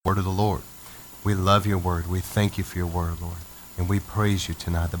of the Lord. We love your word. We thank you for your word, Lord. And we praise you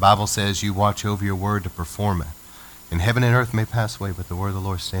tonight. The Bible says you watch over your word to perform it. And heaven and earth may pass away, but the word of the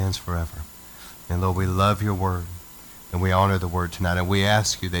Lord stands forever. And Lord, we love your word. And we honor the word tonight. And we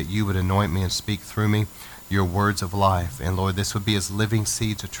ask you that you would anoint me and speak through me your words of life. And Lord, this would be as living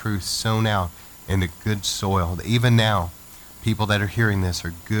seeds of truth sown out into good soil. Even now, people that are hearing this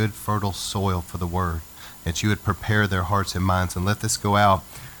are good, fertile soil for the word. That you would prepare their hearts and minds. And let this go out,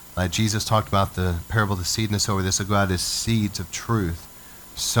 like Jesus talked about the parable of the seed and the sower, this will go out as seeds of truth,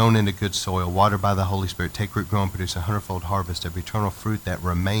 sown into good soil, watered by the Holy Spirit, take root, grow, and produce a hundredfold harvest of eternal fruit that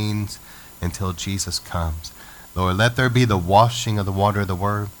remains until Jesus comes. Lord, let there be the washing of the water of the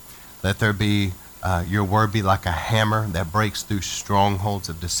word. Let there be your word be like a hammer that breaks through strongholds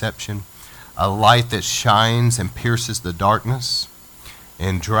of deception, a light that shines and pierces the darkness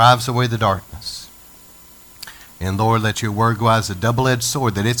and drives away the darkness. And Lord, let your word go out as a double-edged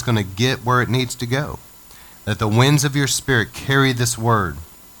sword, that it's going to get where it needs to go. Let the winds of your spirit carry this word.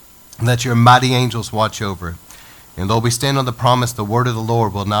 Let your mighty angels watch over it. And Lord, we stand on the promise, the word of the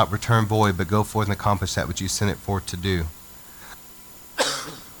Lord will not return void, but go forth and accomplish that which you sent it forth to do.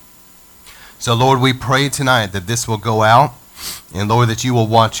 So Lord, we pray tonight that this will go out, and Lord, that you will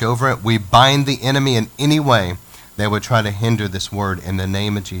watch over it. We bind the enemy in any way that would try to hinder this word in the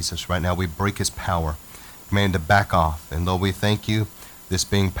name of Jesus. Right now, we break his power. Command to back off. And Lord, we thank you, this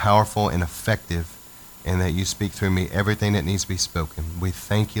being powerful and effective, and that you speak through me everything that needs to be spoken. We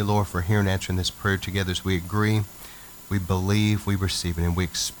thank you, Lord, for hearing and answering this prayer together as we agree, we believe, we receive it, and we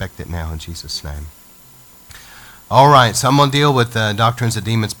expect it now in Jesus' name. All right, so I'm going to deal with Doctrines of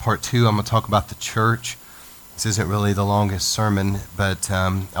Demons Part 2. I'm going to talk about the church. This isn't really the longest sermon, but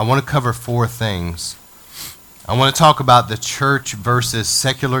I want to cover 4 things. I want to talk about the church versus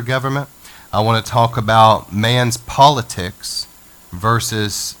secular government. I want to talk about man's politics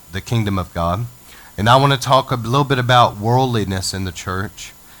versus the kingdom of God. And I want to talk a little bit about worldliness in the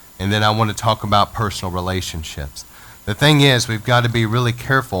church. And then I want to talk about personal relationships. The thing is, we've got to be really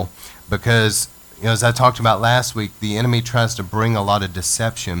careful because, as I talked about last week, the enemy tries to bring a lot of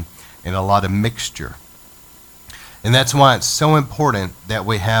deception and a lot of mixture. And that's why it's so important that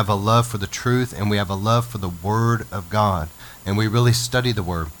we have a love for the truth and we have a love for the Word of God. And we really study the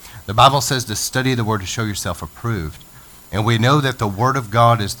Word. The Bible says to study the Word to show yourself approved. And we know that the Word of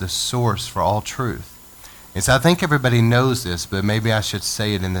God is the source for all truth. And so I think everybody knows this, but maybe I should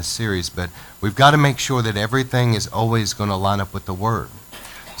say it in this series. But we've got to make sure that everything is always going to line up with the Word.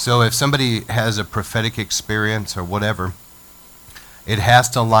 So if somebody has a prophetic experience or whatever, it has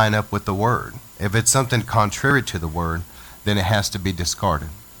to line up with the Word. If it's something contrary to the Word, then it has to be discarded.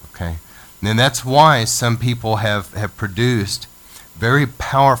 Okay? And that's why some people have produced very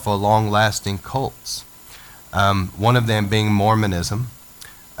powerful, long-lasting cults. One of them being Mormonism.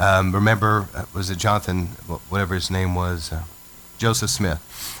 Remember, was it Jonathan, whatever his name was, Joseph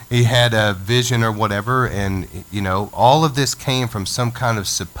Smith. He had a vision or whatever, and, all of this came from some kind of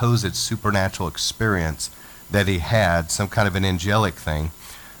supposed supernatural experience that he had, some kind of an angelic thing,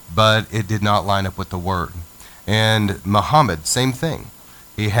 but it did not line up with the Word. And Muhammad, same thing.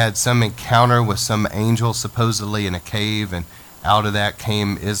 He had some encounter with some angel supposedly in a cave, and out of that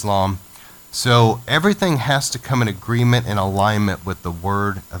came Islam. So everything has to come in agreement and alignment with the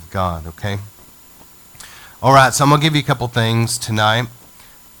Word of God, okay? All right, so I'm going to give you a couple things tonight.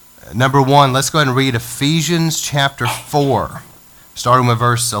 Number 1, let's go ahead and read Ephesians chapter 4, starting with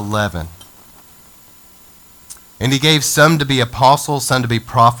verse 11. And he gave some to be apostles, some to be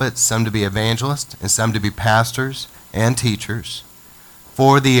prophets, some to be evangelists, and some to be pastors and teachers,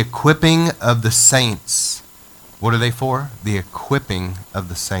 for the equipping of the saints. What are they for? The equipping of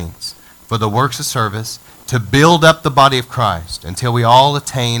the saints. For the works of service, to build up the body of Christ until we all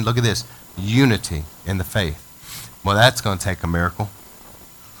attain, look at this, unity in the faith. Well, that's going to take a miracle.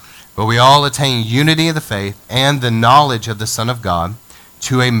 But we all attain unity of the faith and the knowledge of the Son of God,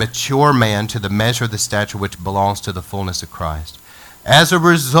 to a mature man, to the measure of the stature which belongs to the fullness of Christ. As a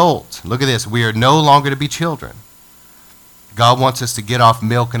result, look at this, we are no longer to be children. God wants us to get off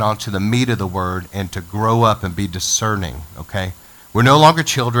milk and onto the meat of the Word and to grow up and be discerning, okay? We're no longer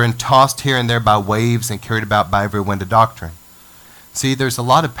children, tossed here and there by waves and carried about by every wind of doctrine. See, there's a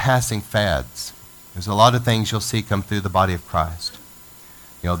lot of passing fads. There's a lot of things you'll see come through the body of Christ.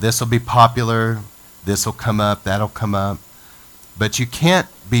 This will be popular, this will come up, that'll come up. But you can't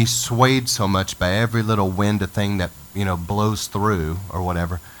be swayed so much by every little wind of thing that, blows through or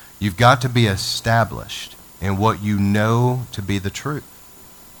whatever. You've got to be established in what you know to be the truth.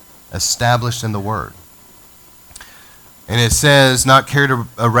 Established in the Word. And it says, not carried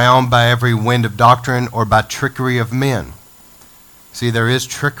around by every wind of doctrine or by trickery of men. See, there is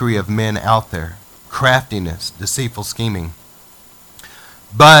trickery of men out there, craftiness, deceitful scheming.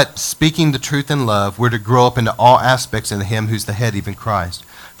 But speaking the truth in love, we're to grow up into all aspects in him who's the head, even Christ,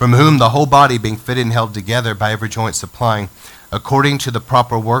 from whom the whole body being fitted and held together by every joint supplying, according to the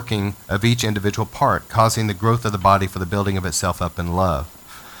proper working of each individual part, causing the growth of the body for the building of itself up in love.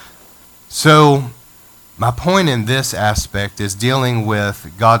 So, my point in this aspect is dealing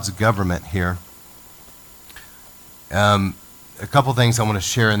with God's government here. A couple things I want to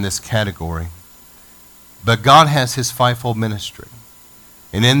share in this category. But God has his fivefold ministry.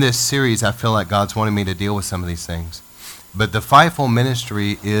 And in this series, I feel like God's wanting me to deal with some of these things. But the fivefold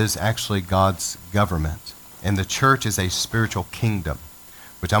ministry is actually God's government. And the church is a spiritual kingdom,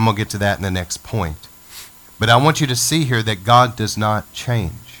 which I'm going to get to that in the next point. But I want you to see here that God does not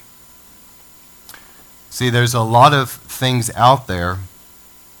change. See, there's a lot of things out there,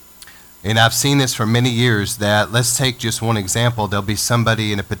 and I've seen this for many years, that let's take just one example. There'll be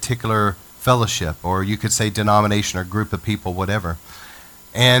somebody in a particular fellowship, or you could say denomination or group of people, whatever.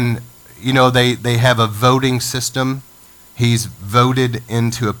 And, you know, they have a voting system. He's voted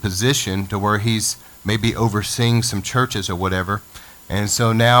into a position to where he's maybe overseeing some churches or whatever. And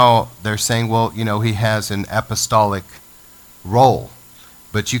so now they're saying, well, you know, he has an apostolic role.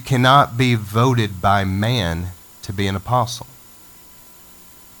 But you cannot be voted by man to be an apostle.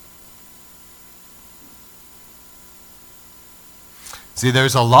 See,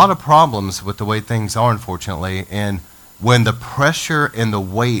 there's a lot of problems with the way things are, unfortunately, and when the pressure and the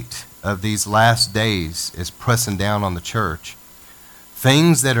weight of these last days is pressing down on the church,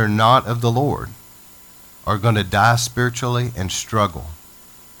 things that are not of the Lord are going to die spiritually and struggle.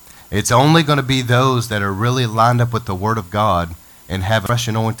 It's only going to be those that are really lined up with the Word of God and have a fresh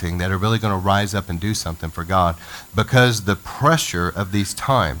anointing that are really going to rise up and do something for God because the pressure of these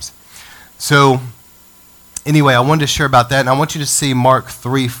times. So, anyway, I wanted to share about that, and I want you to see Mark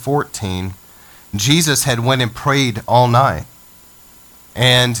 3:14. Jesus had went and prayed all night,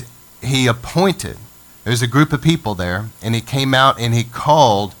 and he appointed, there's a group of people there, and he came out and he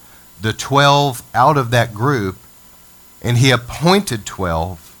called the 12 out of that group, and he appointed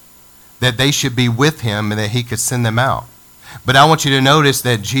 12 that they should be with him and that he could send them out. But I want you to notice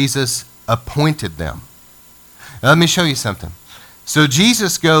that Jesus appointed them. Now, let me show you something. So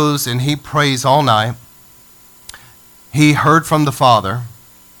Jesus goes and he prays all night. He heard from the Father.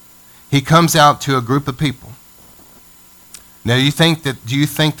 He comes out to a group of people. Now, do you think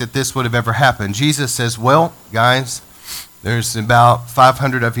that this would have ever happened? Jesus says, well, guys, there's about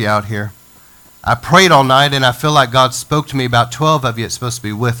 500 of you out here. I prayed all night, and I feel like God spoke to me. About 12 of you that's supposed to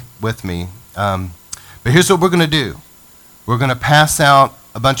be with me. But here's what we're going to do. We're going to pass out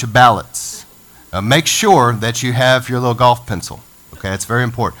a bunch of ballots. Make sure that you have your little golf pencil. Okay, that's very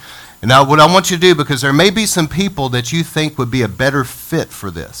important. And now what I want you to do, because there may be some people that you think would be a better fit for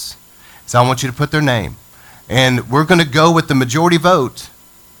this. So I want you to put their name. And we're going to go with the majority vote.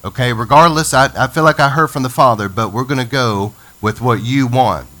 Okay, regardless, I feel like I heard from the Father, but we're going to go with what you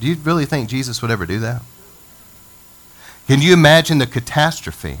want. Do you really think Jesus would ever do that? Can you imagine the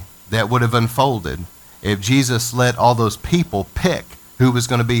catastrophe that would have unfolded if Jesus let all those people pick who was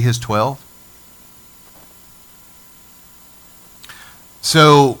going to be his 12?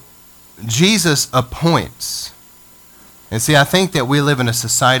 So Jesus appoints. And see, I think that we live in a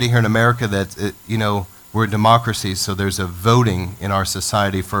society here in America that, we're democracies, so there's a voting in our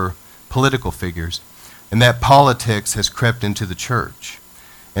society for political figures. And that politics has crept into the church.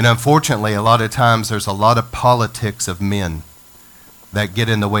 And unfortunately, a lot of times there's a lot of politics of men that get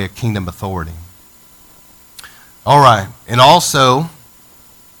in the way of kingdom authority. All right, and also,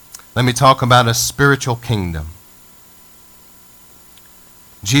 let me talk about a spiritual kingdom.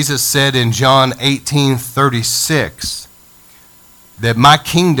 Jesus said in John 18:36 that my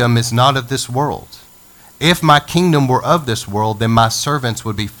kingdom is not of this world. If my kingdom were of this world, then my servants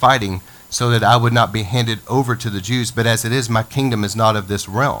would be fighting so that I would not be handed over to the Jews. But as it is, my kingdom is not of this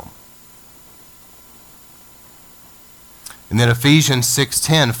realm. And then Ephesians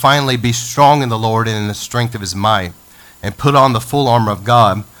 6:10, finally be strong in the Lord and in the strength of his might, and put on the full armor of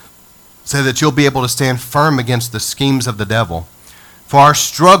God, so that you'll be able to stand firm against the schemes of the devil. For our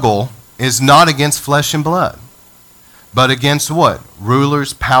struggle is not against flesh and blood, but against what?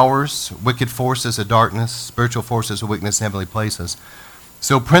 Rulers, powers, wicked forces of darkness, spiritual forces of weakness in heavenly places.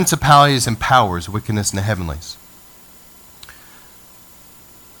 So principalities and powers, wickedness in the heavenlies.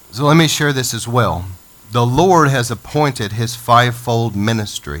 So let me share this as well. The Lord has appointed his fivefold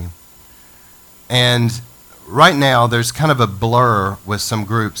ministry. And right now there's kind of a blur with some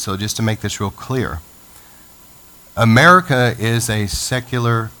groups, so just to make this real clear. America is a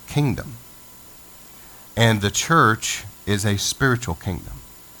secular kingdom. And the church is a spiritual kingdom.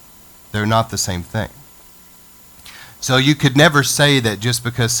 They're not the same thing. So you could never say that just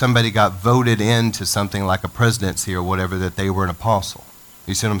because somebody got voted into something like a presidency or whatever that they were an apostle.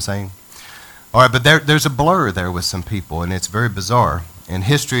 You see what I'm saying? All right, but there's a blur there with some people, and it's very bizarre. And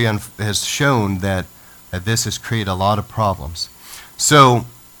history has shown that this has created a lot of problems. So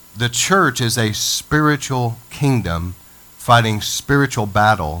the church is a spiritual kingdom fighting spiritual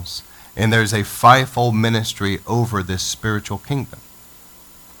battles, and there's a fivefold ministry over this spiritual kingdom.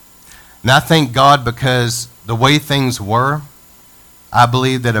 And I thank God because the way things were, I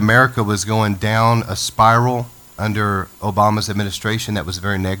believe that America was going down a spiral under Obama's administration that was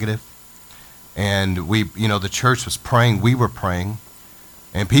very negative. And the church was praying, we were praying,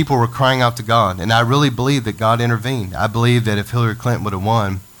 and people were crying out to God. And I really believe that God intervened. I believe that if Hillary Clinton would have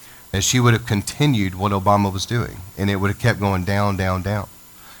won, that she would have continued what Obama was doing, and it would have kept going down, down, down.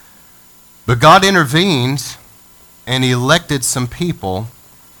 But God intervened and elected some people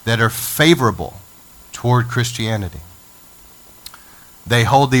that are favorable toward Christianity. They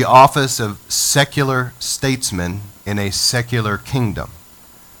hold the office of secular statesmen in a secular kingdom.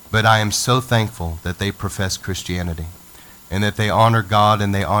 But I am so thankful that they profess Christianity and that they honor God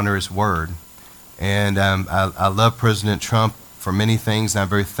and they honor His Word. And I love President Trump for many things, and I'm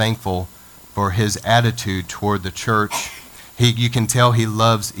very thankful for his attitude toward the church. You can tell he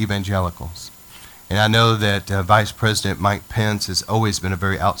loves evangelicals. And I know that Vice President Mike Pence has always been a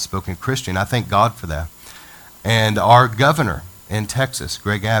very outspoken Christian. I thank God for that. And our governor in Texas,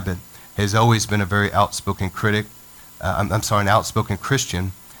 Greg Abbott, has always been a very outspoken critic. An outspoken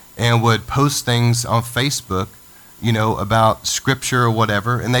Christian, and would post things on Facebook, about scripture or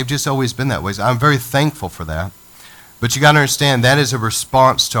whatever, and they've just always been that way. So I'm very thankful for that. But you got to understand, that is a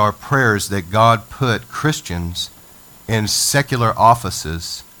response to our prayers that God put Christians in secular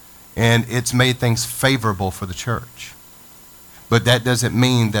offices, and it's made things favorable for the church. But that doesn't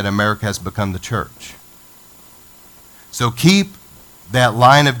mean that America has become the church. So keep that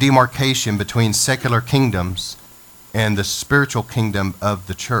line of demarcation between secular kingdoms and the spiritual kingdom of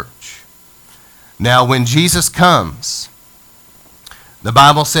the church. Now, when Jesus comes, the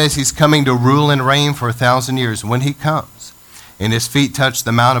Bible says He's coming to rule and reign for 1,000 years. When He comes and His feet touch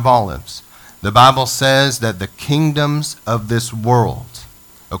the Mount of Olives, the Bible says that the kingdoms of this world,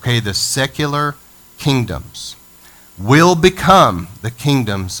 the secular kingdoms, will become the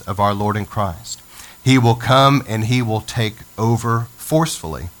kingdoms of our Lord and Christ. He will come and He will take over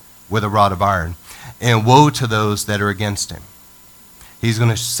forcefully with a rod of iron. And woe to those that are against Him. He's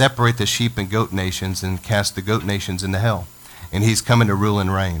going to separate the sheep and goat nations and cast the goat nations into hell. And He's coming to rule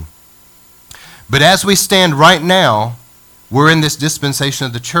and reign. But as we stand right now, we're in this dispensation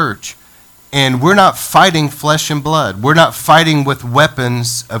of the church, and we're not fighting flesh and blood. We're not fighting with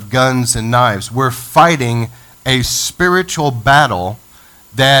weapons of guns and knives. We're fighting a spiritual battle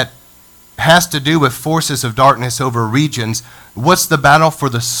that has to do with forces of darkness over regions. What's the battle? For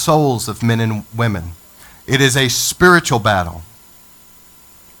the souls of men and women. It is a spiritual battle.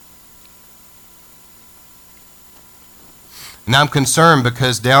 And I'm concerned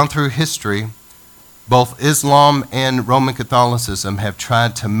because down through history, both Islam and Roman Catholicism have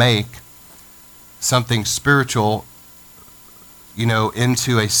tried to make something spiritual,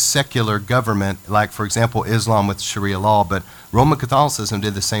 into a secular government, like, for example, Islam with Sharia law, but Roman Catholicism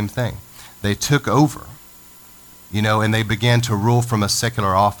did the same thing. They took over, and they began to rule from a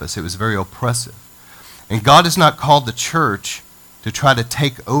secular office. It was very oppressive. And God has not called the church to try to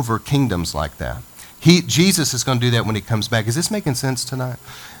take over kingdoms like that. Jesus is going to do that when He comes back. Is this making sense tonight?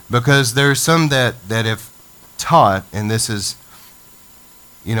 Because there's some that have taught, and this is,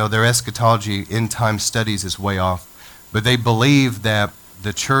 their eschatology, end time studies is way off, but they believe that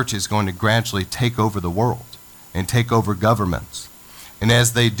the church is going to gradually take over the world and take over governments. And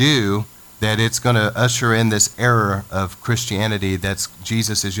as they do, that it's going to usher in this era of Christianity that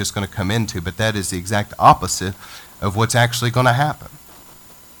Jesus is just going to come into, but that is the exact opposite of what's actually going to happen.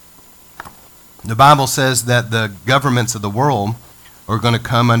 The Bible says that the governments of the world are going to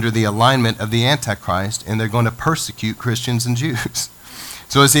come under the alignment of the Antichrist, and they're going to persecute Christians and Jews.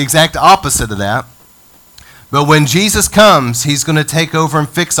 So it's the exact opposite of that. But when Jesus comes, He's going to take over and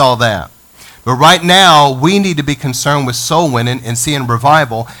fix all that. But right now, we need to be concerned with soul winning and seeing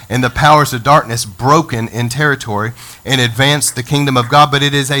revival and the powers of darkness broken in territory and advance the kingdom of God. But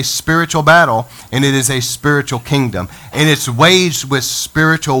it is a spiritual battle, and it is a spiritual kingdom. And it's waged with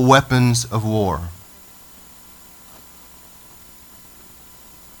spiritual weapons of war.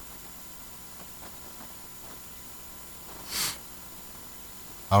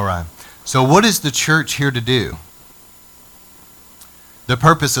 All right. So what is the church here to do? The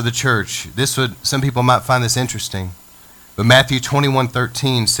purpose of the church. Some people might find this interesting. But Matthew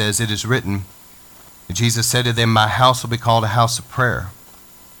 21:13 says, "It is written," and Jesus said to them, "My house will be called a house of prayer."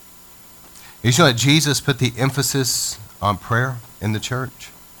 You know that Jesus put the emphasis on prayer in the church?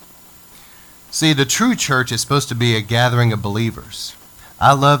 See, the true church is supposed to be a gathering of believers.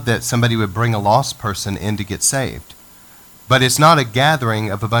 I love that somebody would bring a lost person in to get saved. But it's not a gathering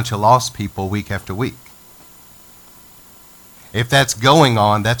of a bunch of lost people week after week. If that's going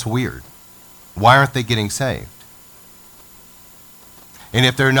on, that's weird. Why aren't they getting saved? And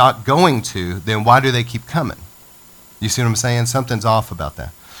if they're not going to, then why do they keep coming? You see what I'm saying? Something's off about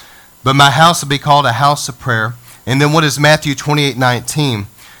that. But my house will be called a house of prayer. And then what is Matthew 28:19?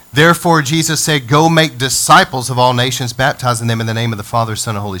 Therefore Jesus said, "Go make disciples of all nations, baptizing them in the name of the Father,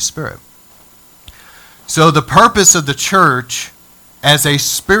 Son, and Holy Spirit." So the purpose of the church as a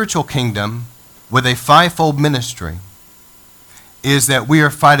spiritual kingdom with a fivefold ministry is that we are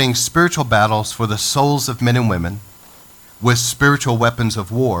fighting spiritual battles for the souls of men and women with spiritual weapons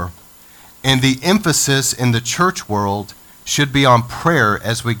of war. And the emphasis in the church world should be on prayer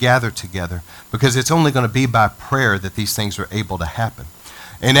as we gather together, because it's only going to be by prayer that these things are able to happen.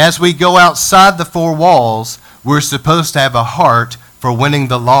 And as we go outside the four walls, we're supposed to have a heart for winning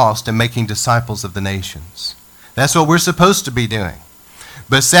the lost and making disciples of the nations. That's what we're supposed to be doing.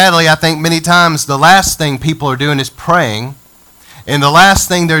 But sadly, I think many times the last thing people are doing is praying, and the last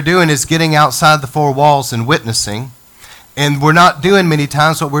thing they're doing is getting outside the four walls and witnessing. And we're not doing many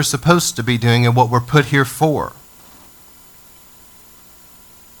times what we're supposed to be doing and what we're put here for.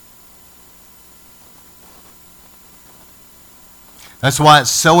 That's why it's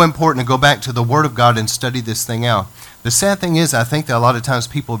so important to go back to the Word of God and study this thing out. The sad thing is, I think that a lot of times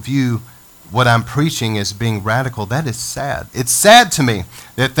people view what I'm preaching as being radical. That is sad. It's sad to me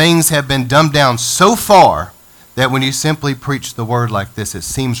that things have been dumbed down so far that when you simply preach the Word like this, it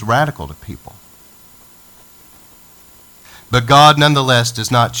seems radical to people. But God, nonetheless, does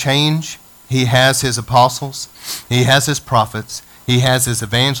not change. He has His apostles. He has His prophets. He has His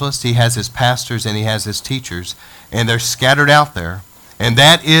evangelists. He has His pastors. And He has His teachers. And they're scattered out there. And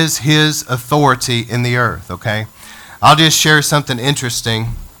that is His authority in the earth, okay? I'll just share something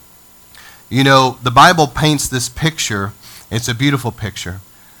interesting. You know, the Bible paints this picture. It's a beautiful picture.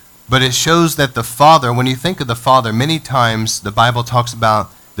 But it shows that the Father, when you think of the Father, many times the Bible talks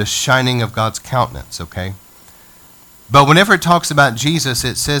about the shining of God's countenance, okay? But whenever it talks about Jesus,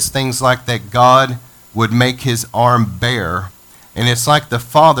 it says things like that God would make His arm bare. And it's like the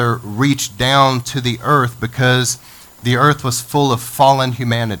Father reached down to the earth because the earth was full of fallen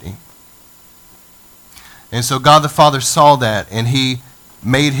humanity. And so God the Father saw that, and He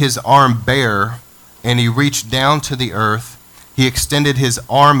made His arm bare, and He reached down to the earth. He extended His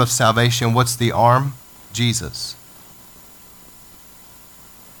arm of salvation. What's the arm? Jesus.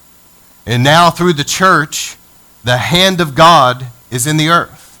 And now through the church, the hand of God is in the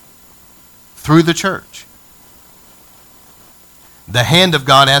earth. Through the church. The hand of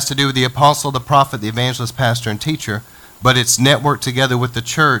God has to do with the apostle, the prophet, the evangelist, pastor, and teacher, but it's networked together with the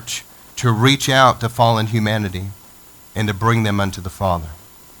church to reach out to fallen humanity and to bring them unto the Father.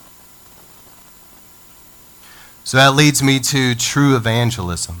 So that leads me to true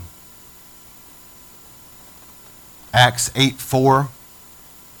evangelism. Acts 8:4.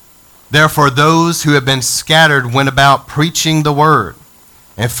 Therefore those who had been scattered went about preaching the word.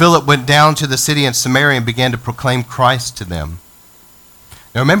 And Philip went down to the city in Samaria and began to proclaim Christ to them.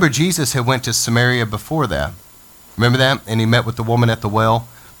 Now remember, Jesus had went to Samaria before that. Remember that? And He met with the woman at the well.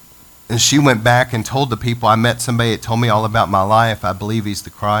 And she went back and told the people, I met somebody that told me all about my life. I believe he's the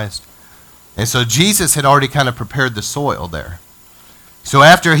Christ. And so Jesus had already kind of prepared the soil there. So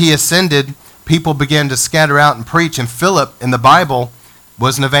after He ascended, people began to scatter out and preach. And Philip, in the Bible,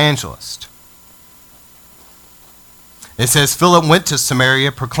 was an evangelist. It says Philip went to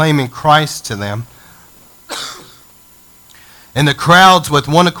Samaria proclaiming Christ to them. And the crowds with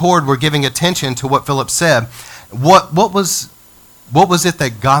one accord were giving attention to what Philip said. What was it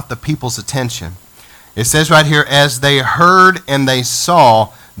that got the people's attention? It says right here, as they heard and they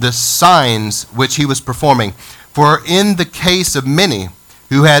saw the signs which He was performing. For in the case of many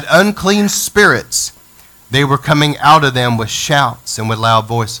who had unclean spirits, they were coming out of them with shouts and with loud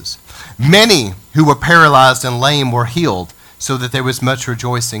voices. Many who were paralyzed and lame were healed, so that there was much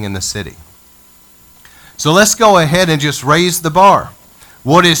rejoicing in the city. So let's go ahead and just raise the bar.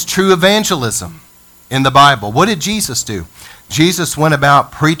 What is true evangelism in the Bible? What did Jesus do? Jesus went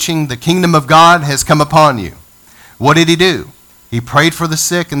about preaching the kingdom of God has come upon you. What did He do? He prayed for the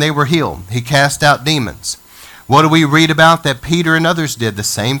sick and they were healed. He cast out demons. What do we read about that Peter and others did? The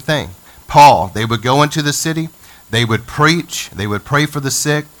same thing. Paul, they would go into the city, they would preach, they would pray for the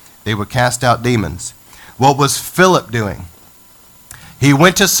sick, they would cast out demons. What was Philip doing? He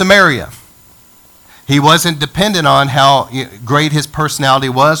went to Samaria. He wasn't dependent on how great his personality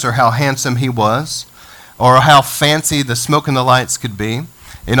was or how handsome he was or how fancy the smoke and the lights could be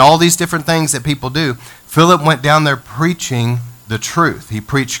and all these different things that people do. Philip went down there preaching the truth. He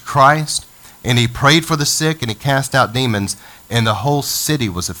preached Christ, and he prayed for the sick, and he cast out demons, and the whole city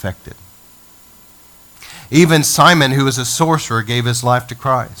was affected. Even Simon, who was a sorcerer, gave his life to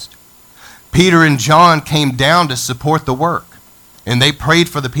Christ. Peter and John came down to support the work, and they prayed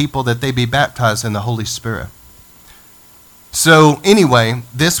for the people that they be baptized in the Holy Spirit. So anyway,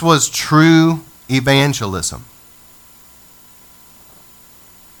 this was true evangelism.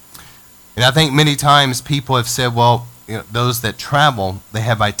 And I think many times people have said, well, those that travel, they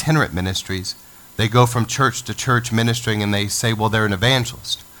have itinerant ministries. They go from church to church ministering, and they say, well, they're an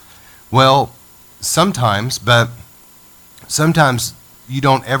evangelist. Well, sometimes, but sometimes you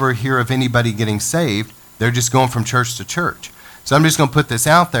don't ever hear of anybody getting saved. They're just going from church to church. So I'm just going to put this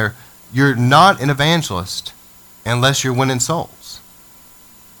out there. You're not an evangelist unless you're winning souls.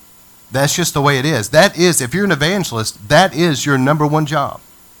 That's just the way it is. That is, if you're an evangelist, that is your number one job,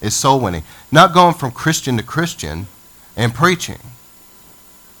 is soul winning. Not going from Christian to Christian and preaching.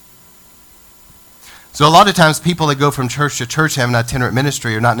 So a lot of times people that go from church to church have an itinerant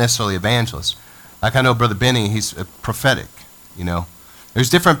ministry are not necessarily evangelists. Like I know Brother Benny, he's prophetic, There's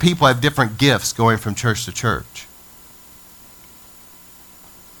different people have different gifts going from church to church.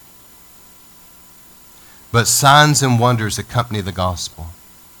 But signs and wonders accompany the gospel.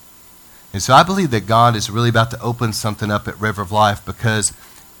 And so I believe that God is really about to open something up at River of Life, because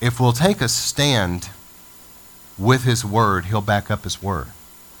if we'll take a stand with his word, he'll back up his word.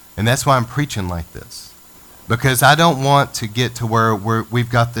 And that's why I'm preaching like this. Because I don't want to get to where we've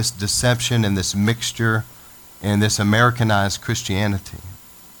got this deception and this mixture and this Americanized Christianity.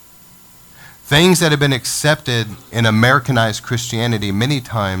 Things that have been accepted in Americanized Christianity many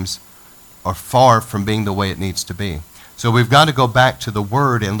times are far from being the way it needs to be. So we've got to go back to the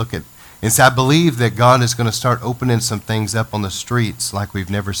word and look at, and so I believe that God is going to start opening some things up on the streets like we've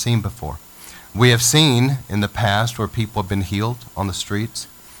never seen before. We have seen in the past where people have been healed on the streets.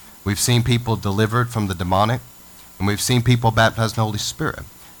 We've seen people delivered from the demonic, and we've seen people baptized in the Holy Spirit.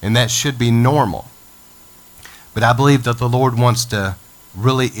 And that should be normal. But I believe that the Lord wants to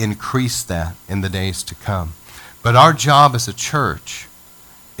really increase that in the days to come. But our job as a church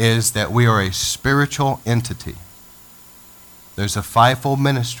is that we are a spiritual entity. There's a fivefold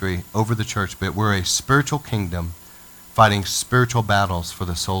ministry over the church, but we're a spiritual kingdom fighting spiritual battles for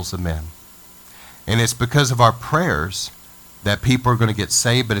the souls of men. And it's because of our prayers that people are going to get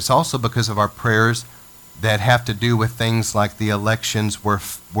saved, but it's also because of our prayers that have to do with things like the elections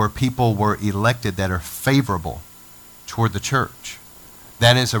where people were elected that are favorable toward the church.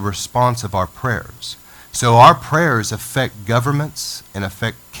 That is a response of our prayers. So our prayers affect governments and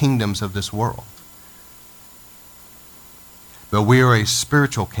affect kingdoms of this world. But we are a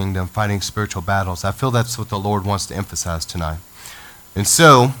spiritual kingdom fighting spiritual battles. I feel that's what the Lord wants to emphasize tonight. And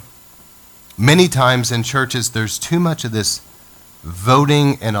so, many times in churches, there's too much of this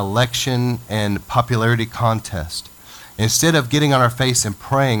voting and election and popularity contest instead of getting on our face and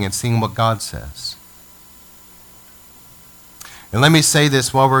praying and seeing what God says. And let me say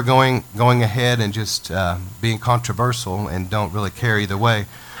this while we're going ahead and just being controversial and don't really care either way.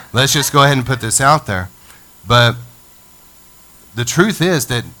 Let's just go ahead and put this out there. But the truth is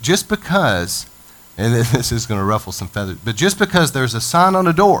that just because, and this is going to ruffle some feathers, but just because there's a sign on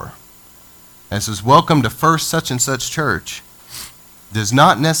the door that says, welcome to First such and such church, does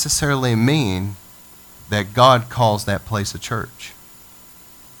not necessarily mean that God calls that place a church.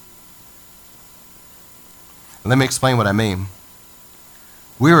 Let me explain what I mean.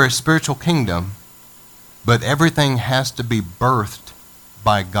 We are a spiritual kingdom, but everything has to be birthed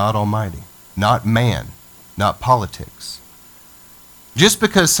by God Almighty, not man, not politics. Just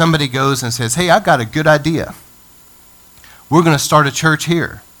because somebody goes and says, hey, I've got a good idea. We're going to start a church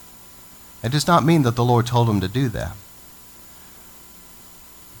here. It does not mean that the Lord told them to do that.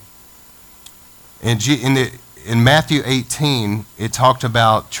 In Matthew 18, it talked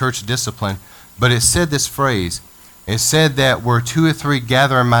about church discipline, but it said this phrase. It said that where two or three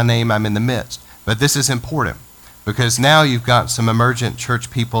gather in my name, I'm in the midst. But this is important because now you've got some emergent church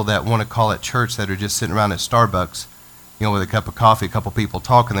people that want to call it church that are just sitting around at Starbucks, with a cup of coffee, a couple people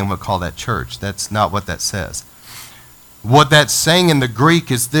talking, and they want to call that church. That's not what that says. What that's saying in the Greek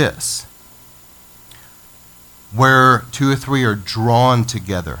is this: where two or three are drawn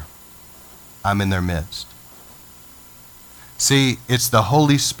together, I'm in their midst. See, it's the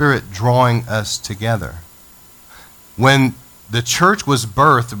Holy Spirit drawing us together. When the church was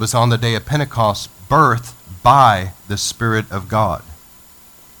birthed, it was on the day of Pentecost, birthed by the Spirit of God.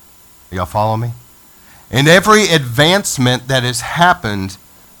 Y'all follow me? And every advancement that has happened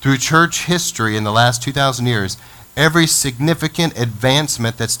through church history in the last 2,000 years, every significant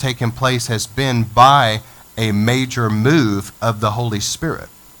advancement that's taken place has been by a major move of the Holy Spirit.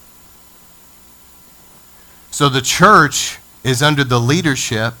 So the church is under the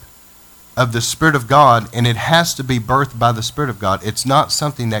leadership of the Spirit of God, and it has to be birthed by the Spirit of God. It's not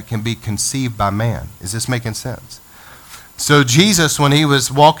something that can be conceived by man. Is this making sense? So Jesus, when he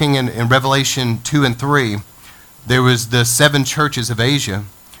was walking in Revelation 2 and 3, there was the 7 churches of Asia,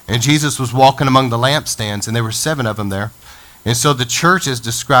 and Jesus was walking among the lampstands, and there were 7 of them there. And so the church is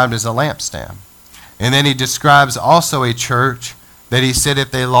described as a lampstand. And then he describes also a church that he said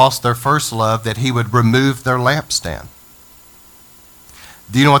if they lost their first love, that he would remove their lampstand.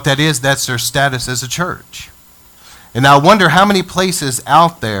 Do you know what that is? That's their status as a church. And I wonder how many places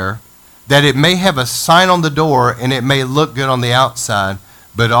out there that it may have a sign on the door and it may look good on the outside,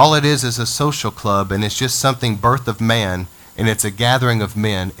 but all it is a social club, and it's just something birth of man, and it's a gathering of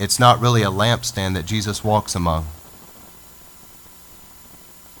men. It's not really a lampstand that Jesus walks among.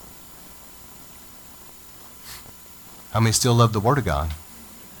 How many still love the Word of God?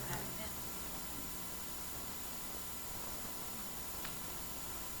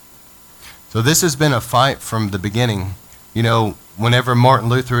 So this has been a fight from the beginning. You know, whenever Martin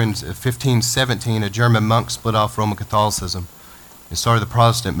Luther in 1517, a German monk split off Roman Catholicism and started the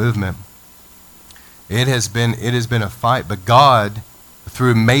Protestant movement, it has been a fight. But God,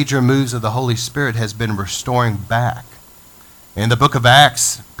 through major moves of the Holy Spirit, has been restoring back. In the book of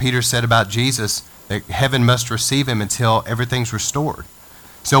Acts, Peter said about Jesus that heaven must receive him until everything's restored.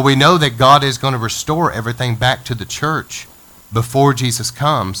 So we know that God is going to restore everything back to the church before Jesus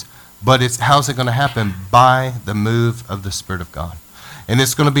comes. But how's it going to happen? By the move of the Spirit of God. And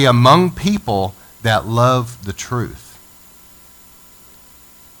it's going to be among people that love the truth.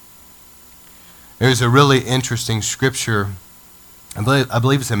 There's a really interesting scripture, I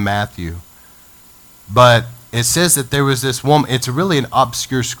believe it's in Matthew, but it says that there was this woman. It's really an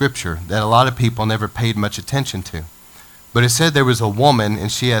obscure scripture that a lot of people never paid much attention to. But it said there was a woman,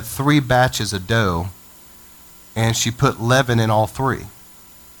 and she had 3 batches of dough, and she put leaven in all 3.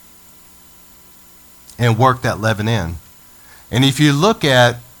 And work that leaven in. And if you look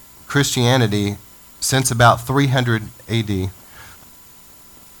at Christianity since about 300 AD,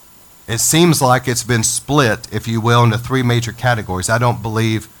 it seems like it's been split, if you will, into 3 major categories. I don't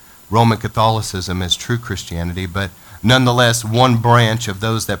believe Roman Catholicism is true Christianity, but nonetheless, one branch of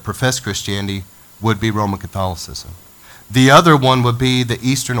those that profess Christianity would be Roman Catholicism. The other one would be the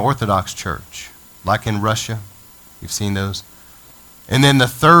Eastern Orthodox Church, like in Russia. You've seen those. And then the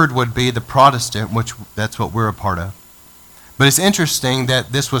third would be the Protestant, which that's what we're a part of. But it's interesting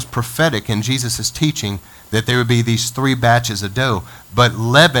that this was prophetic in Jesus' teaching, that there would be these 3 batches of dough. But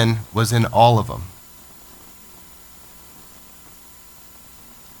leaven was in all of them.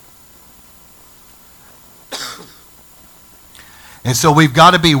 And so we've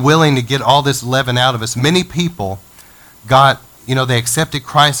got to be willing to get all this leaven out of us. Many people they accepted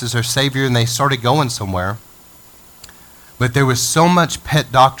Christ as their Savior and they started going somewhere. But there was so much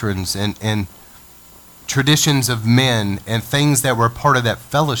pet doctrines and traditions of men and things that were part of that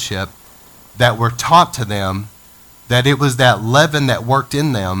fellowship that were taught to them, that it was that leaven that worked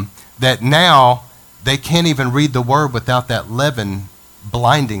in them, that now they can't even read the Word without that leaven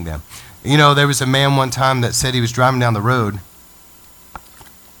blinding them. You know, there was a man one time that said he was driving down the road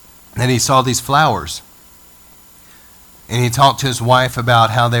and he saw these flowers. And he talked to his wife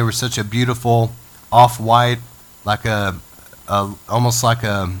about how they were such a beautiful off-white, like almost like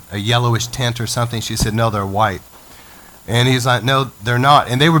a yellowish tint or something. She said, no, they're white. And he's like, no, they're not.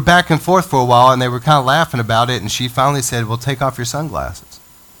 And they were back and forth for a while, and they were kind of laughing about it. And she finally said, well, take off your sunglasses.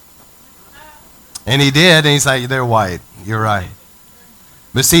 And he did, and he's like, they're white. You're right.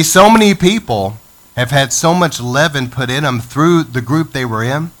 But see, so many people have had so much leaven put in them through the group they were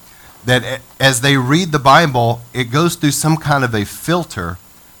in, that as they read the Bible, it goes through some kind of a filter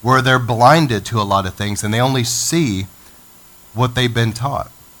where they're blinded to a lot of things, and they only see what they've been taught,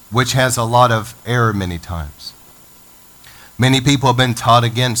 which has a lot of error many times. Many people have been taught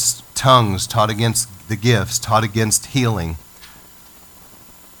against tongues, taught against the gifts, taught against healing.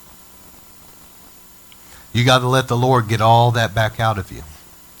 You got to let the Lord get all that back out of you.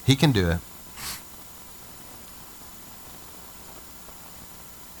 He can do it.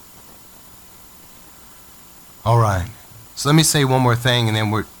 All right. So let me say one more thing, and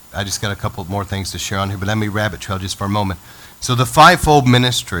then I just got a couple more things to share on here, but let me rabbit trail just for a moment. So the fivefold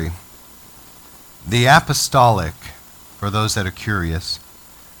ministry, the apostolic, for those that are curious,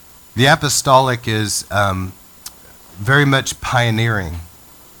 The apostolic is very much pioneering.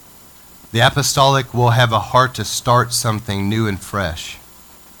 The apostolic will have a heart to start something new and fresh.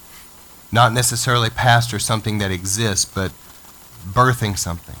 Not necessarily pastor something that exists, but birthing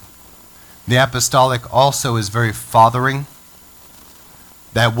something. The apostolic also is very fathering,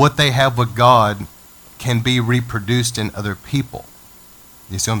 that what they have with God can be reproduced in other people.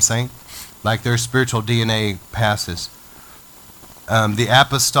 You see what I'm saying? Like their spiritual DNA passes. The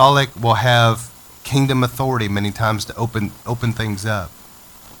apostolic will have kingdom authority many times to open things up.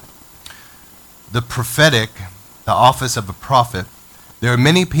 The prophetic, the office of a prophet, there are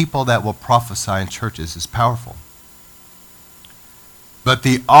many people that will prophesy in churches. It's powerful. But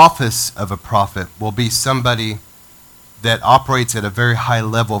the office of a prophet will be somebody that operates at a very high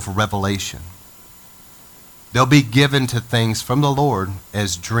level of revelation. They'll be given to things from the Lord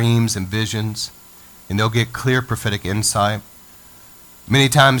as dreams and visions, and they'll get clear prophetic insight. Many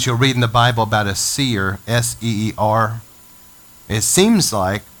times you'll read in the Bible about a seer, S-E-E-R. It seems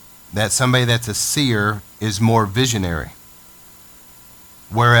like that somebody that's a seer is more visionary,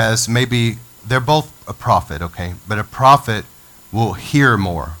 whereas maybe they're both a prophet, okay? But a prophet will hear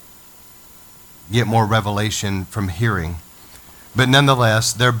more, get more revelation from hearing. But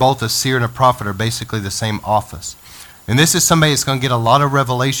nonetheless, they're both a seer and a prophet are basically the same office. And this is somebody that's going to get a lot of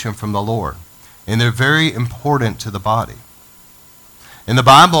revelation from the Lord. And they're very important to the body. And the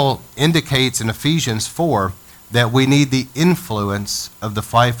Bible indicates in Ephesians 4 that we need the influence of the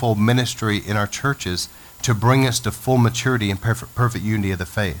fivefold ministry in our churches to bring us to full maturity and perfect unity of the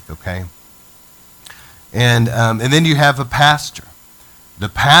faith, okay? And then you have a pastor. The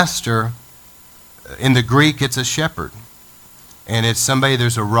pastor, in the Greek, it's a shepherd. And it's somebody,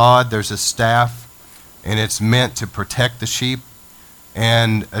 there's a rod, there's a staff, and it's meant to protect the sheep.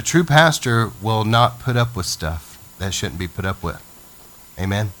 And a true pastor will not put up with stuff that shouldn't be put up with.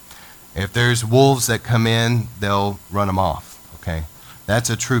 Amen? If there's wolves that come in, they'll run them off, okay? That's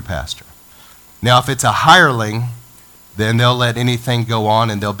a true pastor. Now, if it's a hireling, then they'll let anything go on,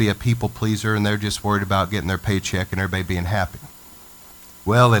 and they'll be a people pleaser, and they're just worried about getting their paycheck and everybody being happy.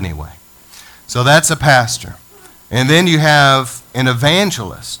 Well, anyway, so that's a pastor. And then you have an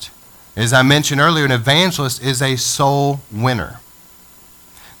evangelist. As I mentioned earlier, an evangelist is a soul winner.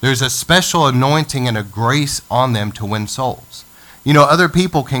 There's a special anointing and a grace on them to win souls. You know, other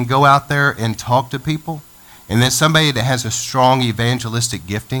people can go out there and talk to people, and then somebody that has a strong evangelistic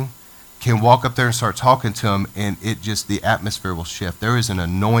gifting can walk up there and start talking to them, and the atmosphere will shift. There is an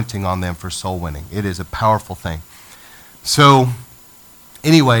anointing on them for soul winning. It is a powerful thing. So,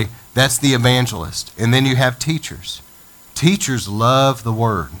 anyway, that's the evangelist. And then you have teachers. Teachers love the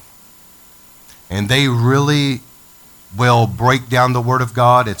Word. And they really will break down the Word of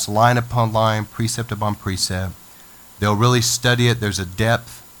God. It's line upon line, precept upon precept. They'll really study it. There's a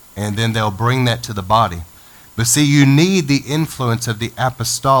depth. And then they'll bring that to the body. But see, you need the influence of the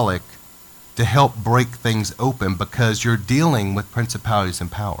apostolic to help break things open because you're dealing with principalities and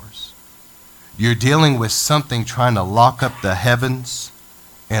powers. You're dealing with something trying to lock up the heavens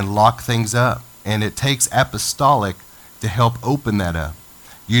and lock things up. And it takes apostolic to help open that up.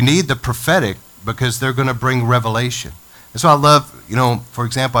 You need the prophetic because they're going to bring revelation. That's why I love, for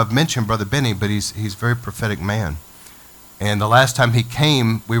example, I've mentioned Brother Benny, but he's a very prophetic man. And the last time he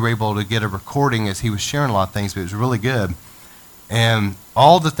came, we were able to get a recording as he was sharing a lot of things, but it was really good. And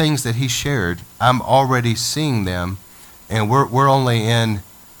all the things that he shared, I'm already seeing them. And we're only in,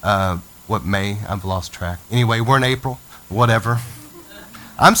 May? I've lost track. Anyway, we're in April, whatever.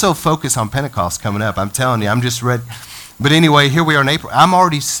 I'm so focused on Pentecost coming up. I'm telling you, I'm just ready. But anyway, here we are in April. I'm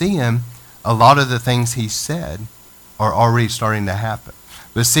already seeing a lot of the things he said are already starting to happen.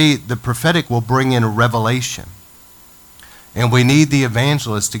 But see, the prophetic will bring in a revelation. And we need the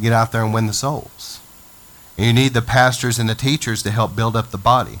evangelists to get out there and win the souls. And you need the pastors and the teachers to help build up the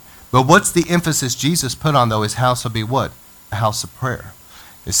body. But what's the emphasis Jesus put on, though? His house will be what? A house of prayer.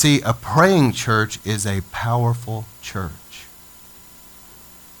 You see, a praying church is a powerful church.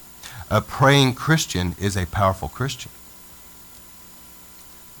 A praying Christian is a powerful Christian.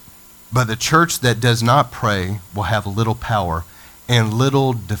 But the church that does not pray will have little power and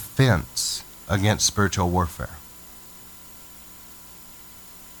little defense against spiritual warfare.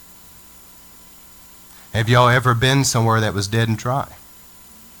 Have y'all ever been somewhere that was dead and dry?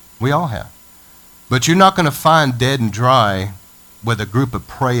 We all have. But you're not going to find dead and dry with a group of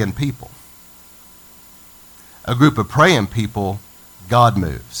praying people. A group of praying people, God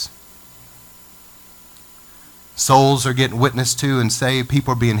moves. Souls are getting witnessed to and saved.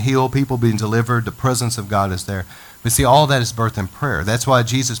 People are being healed. People being delivered. The presence of God is there. But see, all that is birthed in prayer. That's why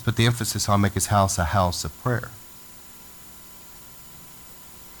Jesus put the emphasis on make his house a house of prayer.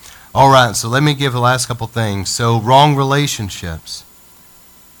 All right, so let me give the last couple things. So, wrong relationships.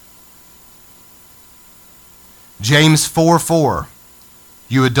 James 4:4.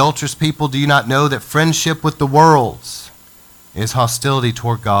 You adulterous people, do you not know that friendship with the world is hostility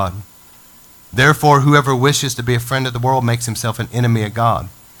toward God? Therefore, whoever wishes to be a friend of the world makes himself an enemy of God.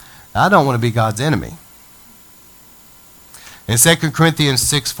 I don't want to be God's enemy. In 2 Corinthians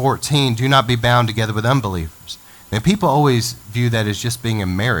 6:14, do not be bound together with unbelievers. And people always view that as just being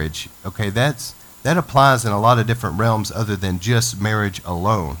in marriage. Okay, that applies in a lot of different realms other than just marriage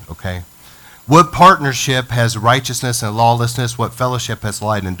alone, okay? What partnership has righteousness and lawlessness? What fellowship has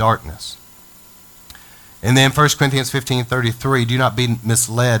light and darkness? And then 1 Corinthians 15:33, do not be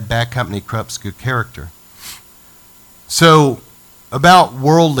misled, bad company corrupts good character. So, about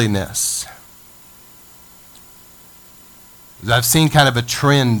worldliness. I've seen kind of a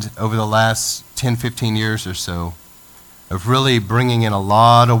trend over the last 10, 15 years or so of really bringing in a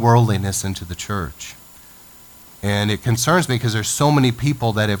lot of worldliness into the church. And it concerns me because there's so many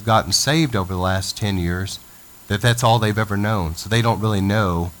people that have gotten saved over the last 10 years that that's all they've ever known. So they don't really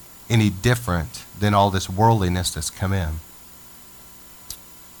know any different than all this worldliness that's come in.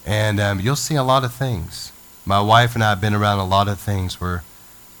 And you'll see a lot of things. My wife and I have been around a lot of things where,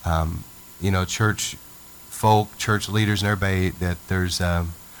 church folk, church leaders and everybody, that there's,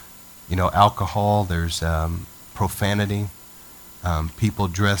 alcohol, there's profanity, people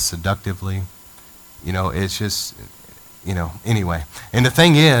dress seductively. It's just, anyway. And the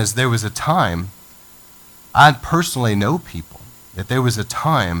thing is, there was a time, I personally know people, that there was a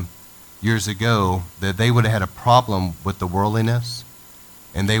time years ago that they would have had a problem with the worldliness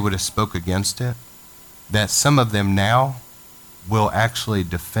and they would have spoke against it, that some of them now will actually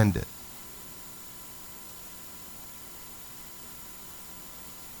defend it.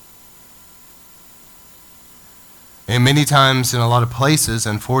 And many times in a lot of places,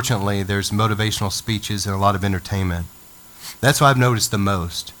 unfortunately, there's motivational speeches and a lot of entertainment. That's what I've noticed the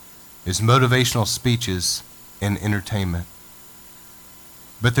most, is motivational speeches and entertainment.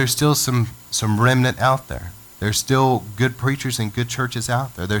 But there's still some remnant out there. There's still good preachers and good churches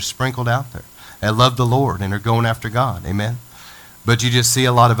out there. They're sprinkled out there that love the Lord and are going after God. Amen? But you just see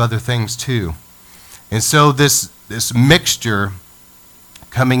a lot of other things too. And so this mixture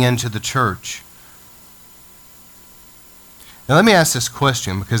coming into the church. Now let me ask this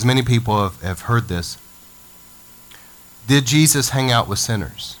question, because many people have heard this. Did Jesus hang out with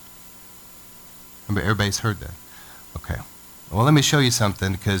sinners? Everybody's heard that. Okay. Well, let me show you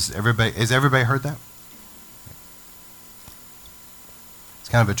something, because has everybody heard that? It's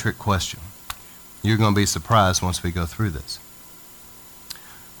kind of a trick question. You're going to be surprised once we go through this.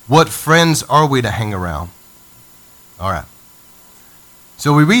 What friends are we to hang around? All right.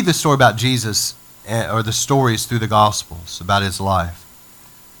 So we read the story about Jesus, or the stories through the Gospels about his life.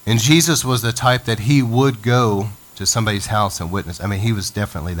 And Jesus was the type that he would go to somebody's house and witness. I mean, he was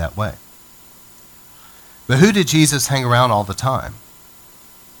definitely that way. But who did Jesus hang around all the time?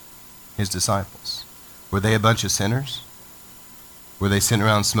 His disciples. Were they a bunch of sinners? Were they sitting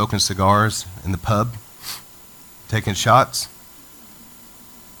around smoking cigars in the pub, taking shots?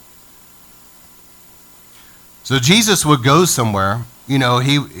 So Jesus would go somewhere.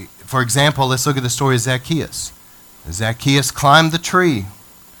 For example, let's look at the story of Zacchaeus. Zacchaeus climbed the tree. You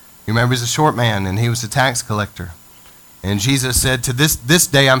remember, he's a short man, and he was a tax collector. And Jesus said, to this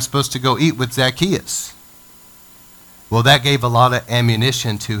day I'm supposed to go eat with Zacchaeus. Well, that gave a lot of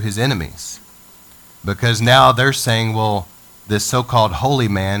ammunition to his enemies. Because now they're saying, well, this so-called holy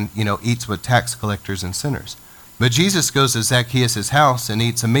man, eats with tax collectors and sinners. But Jesus goes to Zacchaeus' house and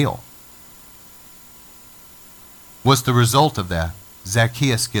eats a meal. What's the result of that?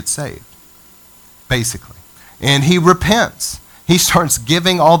 Zacchaeus gets saved, basically. And he repents. He starts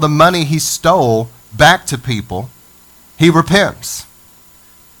giving all the money he stole back to people. He repents.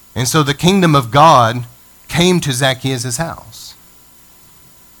 And so the kingdom of God came to Zacchaeus' house.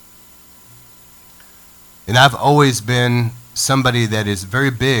 And I've always been somebody that is very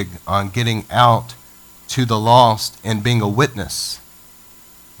big on getting out to the lost and being a witness.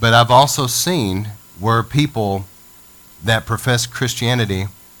 But I've also seen where people that profess Christianity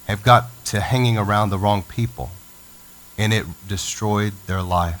have got to hanging around the wrong people, and it destroyed their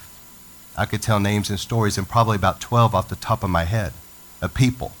life. I could tell names and stories, and probably about 12 off the top of my head, of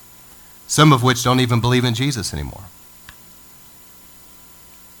people, some of which don't even believe in Jesus anymore.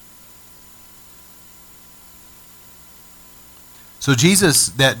 So Jesus,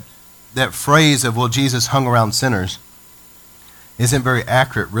 that phrase of, well, Jesus hung around sinners, isn't very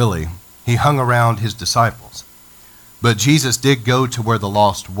accurate, really. He hung around his disciples. But Jesus did go to where the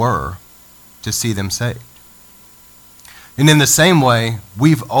lost were to see them saved. And in the same way,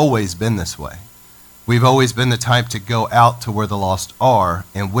 we've always been this way. We've always been the type to go out to where the lost are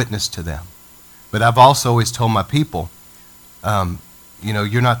and witness to them. But I've also always told my people,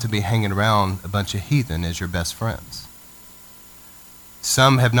 you're not to be hanging around a bunch of heathen as your best friends.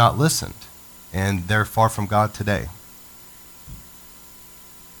 Some have not listened, and they're far from God today.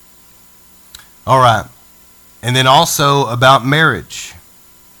 All right. And then also about marriage.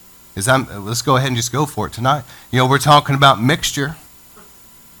 Let's go ahead and just go for it tonight. We're talking about mixture.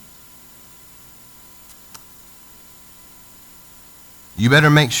 You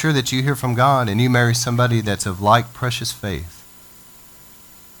better make sure that you hear from God and you marry somebody that's of like precious faith.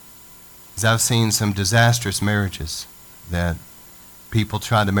 Because I've seen some disastrous marriages that people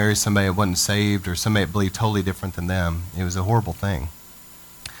tried to marry somebody that wasn't saved or somebody that believed totally different than them. It was a horrible thing.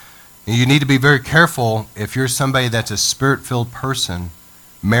 And you need to be very careful if you're somebody that's a spirit-filled person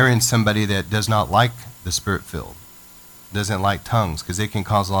marrying somebody that does not like the spirit-filled, doesn't like tongues, because it can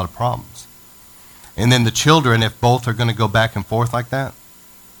cause a lot of problems. And then the children, if both are going to go back and forth like that,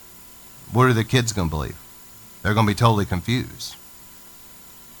 what are the kids going to believe? They're going to be totally confused.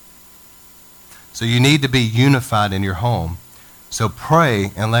 So you need to be unified in your home. So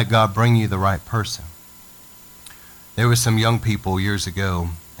pray and let God bring you the right person. There were some young people years ago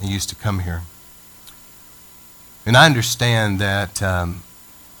that used to come here. And I understand that,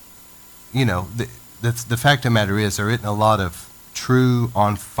 the fact of the matter is there isn't a lot of true,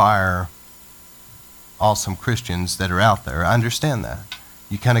 on fire, awesome Christians that are out there. I understand that.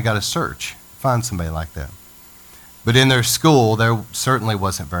 You kind of got to search, find somebody like that. But in their school, there certainly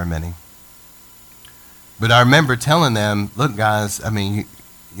wasn't very many. But I remember telling them, look, guys,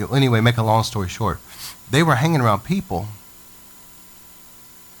 anyway, make a long story short. They were hanging around people.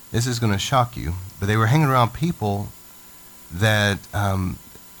 This is going to shock you, but they were hanging around people that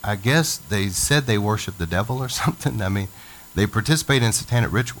I guess they said they worshiped the devil or something. They participated in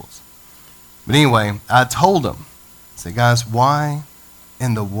satanic rituals. But anyway, I told them, I said, guys, why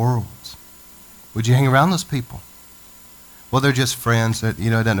in the world would you hang around those people? Well, they're just friends. It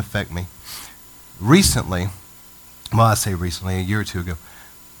doesn't affect me. Recently, a year or two ago,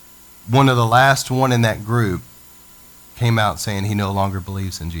 one of the last one in that group came out saying he no longer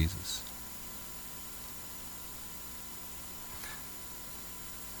believes in Jesus.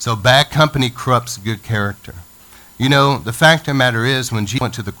 So bad company corrupts good character. The fact of the matter is when Jesus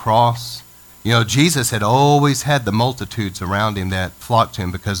went to the cross, Jesus had always had the multitudes around him that flocked to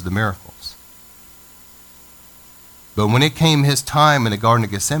him because of the miracles. But when it came his time in the Garden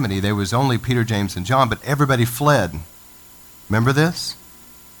of Gethsemane, there was only Peter, James, and John, but everybody fled. Remember this?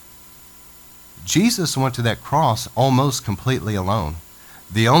 Jesus went to that cross almost completely alone.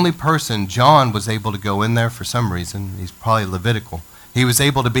 The only person, John, was able to go in there for some reason. He's probably Levitical. He was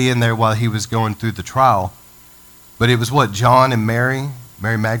able to be in there while he was going through the trial. But it was John and Mary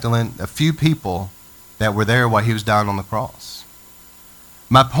Magdalene, a few people that were there while he was dying on the cross.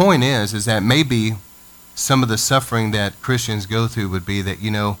 My point is that maybe some of the suffering that Christians go through would be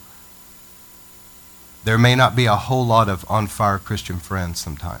that, there may not be a whole lot of on-fire Christian friends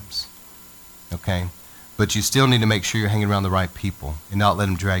sometimes, okay? But you still need to make sure you're hanging around the right people and not let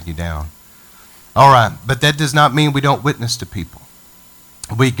them drag you down. All right, but that does not mean we don't witness to people.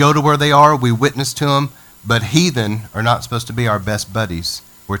 We go to where they are, we witness to them, but heathen are not supposed to be our best buddies.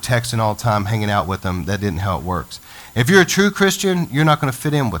 We're texting all the time, hanging out with them. That isn't how it works. If you're a true Christian, you're not going to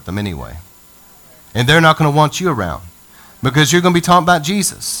fit in with them anyway. And they're not going to want you around because you're going to be talking about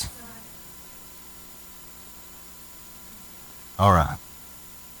Jesus. All right.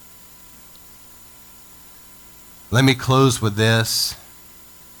 Let me close with this.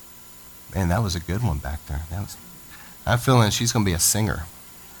 Man, that was a good one back there. I'm feeling she's going to be a singer.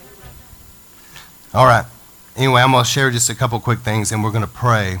 All right. Anyway, I'm going to share just a couple quick things and we're going to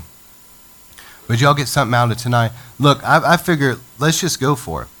pray. But y'all get something out of it tonight. Look, I figure let's just go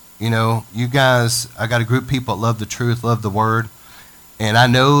for it. You guys, I got a group of people that love the truth, love the word. And I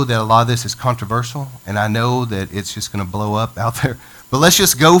know that a lot of this is controversial. And I know that it's just going to blow up out there. But let's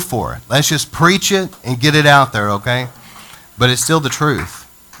just go for it. Let's just preach it and get it out there, okay? But it's still the truth.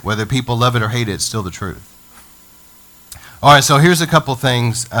 Whether people love it or hate it, it's still the truth. All right, so here's a couple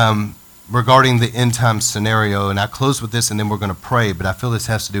things regarding the end time scenario. And I close with this and then we're going to pray. But I feel this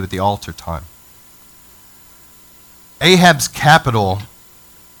has to do with the altar time. Ahab's capital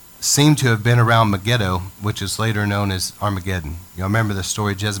seemed to have been around Megiddo, which is later known as Armageddon. You remember the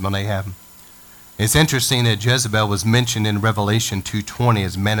story of Jezebel and Ahab? It's interesting that Jezebel was mentioned in Revelation 2:20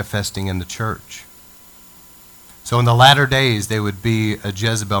 as manifesting in the church. So in the latter days, there would be a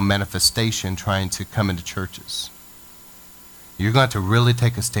Jezebel manifestation trying to come into churches. You're going to have to really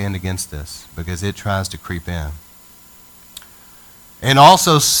take a stand against this because it tries to creep in. And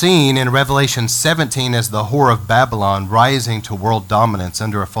also seen in Revelation 17 as the whore of Babylon rising to world dominance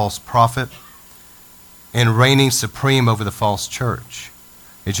under a false prophet and reigning supreme over the false church.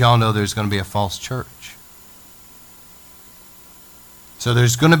 Did y'all know there's going to be a false church? So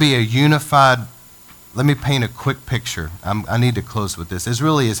there's going to be a unified, let me paint a quick picture. I need to close with this. This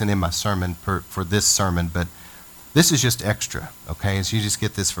really isn't in my sermon for this sermon, but this is just extra, okay? So you just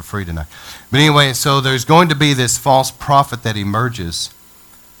get this for free tonight. But anyway, so there's going to be this false prophet that emerges,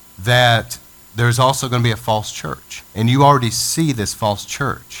 that there's also going to be a false church. And you already see this false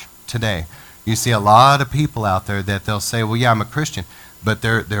church today. You see a lot of people out there that they'll say, well, yeah, I'm a Christian, but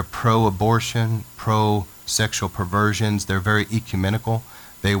they're pro-abortion, pro-sexual perversions. They're very ecumenical.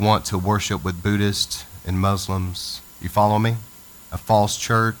 They want to worship with Buddhists and Muslims. You follow me? A false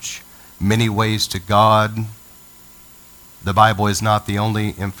church, many ways to God. The Bible is not the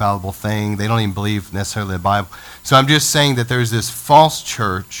only infallible thing. They don't even believe necessarily the Bible. So I'm just saying that there's this false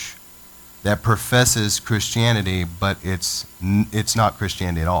church that professes Christianity, but it's not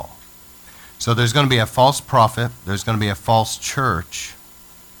Christianity at all. So there's going to be a false prophet. There's going to be a false church.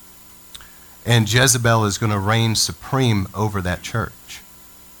 And Jezebel is going to reign supreme over that church.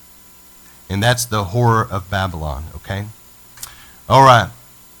 And that's the whore of Babylon, okay? All right.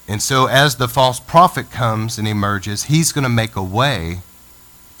 And so as the false prophet comes and emerges, he's going to make a way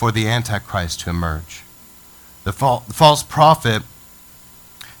for the Antichrist to emerge. The false prophet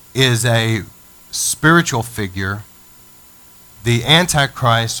is a spiritual figure. The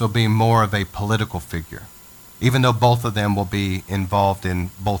Antichrist will be more of a political figure, even though both of them will be involved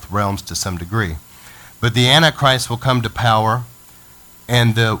in both realms to some degree. But the Antichrist will come to power,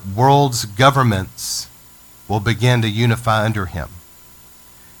 and the world's governments will begin to unify under him.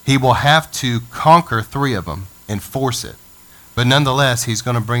 He will have to conquer 3 of them and force it. But nonetheless, he's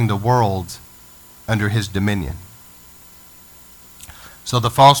going to bring the world under his dominion. So the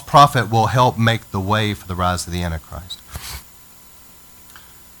false prophet will help make the way for the rise of the Antichrist.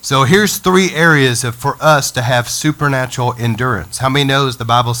 So here's 3 areas for us to have supernatural endurance. How many knows the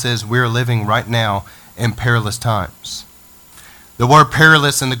Bible says we're living right now in perilous times? The word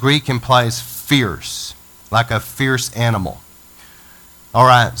perilous in the Greek implies fierce, like a fierce animal. All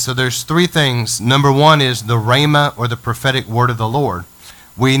right, so there's 3 things. Number 1 is the rhema, or the prophetic word of the Lord.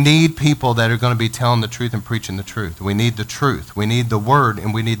 We need people that are going to be telling the truth and preaching the truth. We need the truth. We need the word,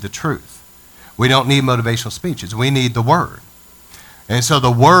 and we need the truth. We don't need motivational speeches. We need the word. And so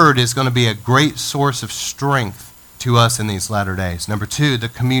the word is going to be a great source of strength to us in these latter days. Number 2, the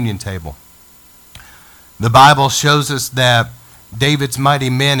communion table. The Bible shows us that David's mighty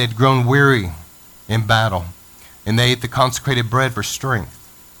men had grown weary in battle, and they ate the consecrated bread for strength.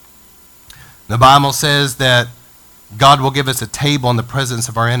 The Bible says that God will give us a table in the presence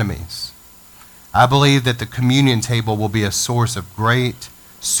of our enemies. I believe that the communion table will be a source of great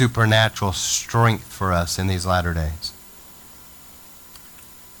supernatural strength for us in these latter days.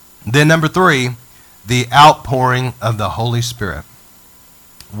 Then number 3, the outpouring of the Holy Spirit.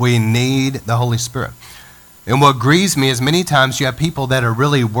 We need the Holy Spirit. And what grieves me is many times you have people that are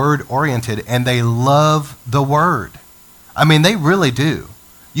really word-oriented and they love the word. I mean, they really do.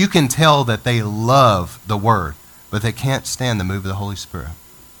 You can tell that they love the word, but they can't stand the move of the Holy Spirit.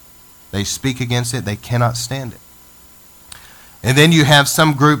 They speak against it. They cannot stand it. And then you have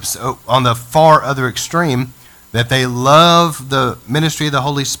some groups on the far other extreme that they love the ministry of the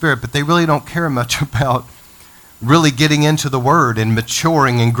Holy Spirit, but they really don't care much about really getting into the word and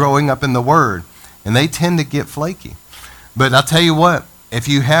maturing and growing up in the word. And they tend to get flaky. But I'll tell you what, if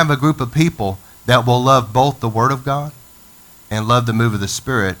you have a group of people that will love both the Word of God and love the move of the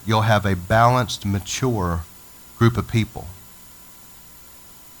Spirit, you'll have a balanced, mature group of people.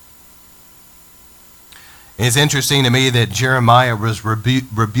 It's interesting to me that Jeremiah was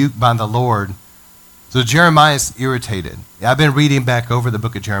rebuked by the Lord. So Jeremiah is irritated. I've been reading back over the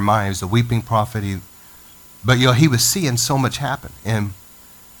book of Jeremiah. He was a weeping prophet. But he was seeing so much happen. And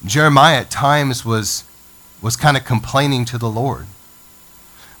Jeremiah at times was kind of complaining to the Lord.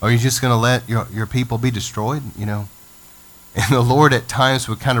 Are you just going to let your people be destroyed? And the Lord at times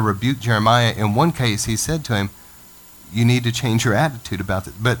would kind of rebuke Jeremiah. In one case, he said to him, you need to change your attitude about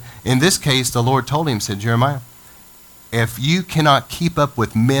it. But in this case, the Lord told him, said, Jeremiah, if you cannot keep up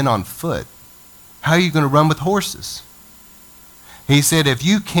with men on foot, how are you going to run with horses? He said, if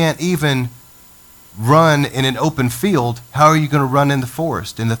you can't even run in an open field, how are you going to run in the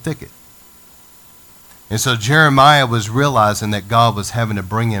forest, in the thicket? And so Jeremiah was realizing that God was having to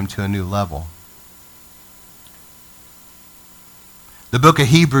bring him to a new level. The book of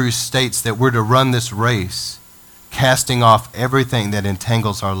Hebrews states that we're to run this race, casting off everything that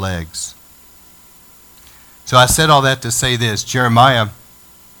entangles our legs. So I said all that to say this. Jeremiah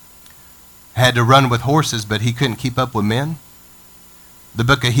had to run with horses, but he couldn't keep up with men. The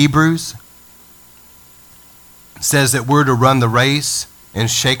book of Hebrews says that we're to run the race and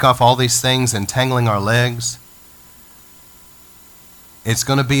shake off all these things entangling our legs. It's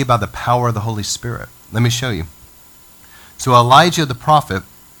going to be by the power of the Holy Spirit. Let me show you. So Elijah the prophet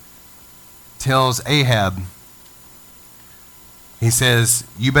tells Ahab, he says,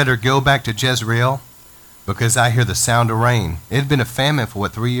 you better go back to Jezreel because I hear the sound of rain. It had been a famine for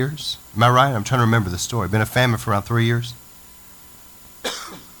 3 years? Am I right? I'm trying to remember the story. Been a famine for around 3 years.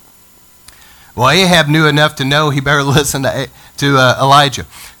 Well, Ahab knew enough to know he better listen to Elijah.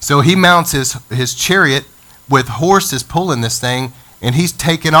 So he mounts his chariot with horses pulling this thing, and he's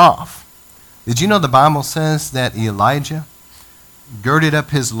taken off. Did you know the Bible says that Elijah girded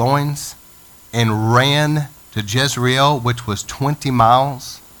up his loins and ran to Jezreel, which was 20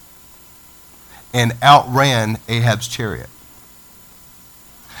 miles, and outran Ahab's chariot?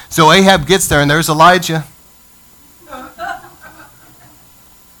 So Ahab gets there, and there's Elijah.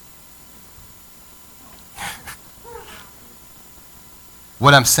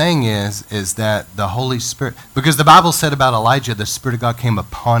 What I'm saying is that the Holy Spirit, because the Bible said about Elijah, the Spirit of God came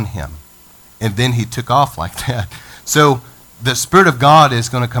upon him, and then he took off like that. So the Spirit of God is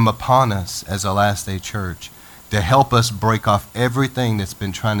going to come upon us as a last day church to help us break off everything that's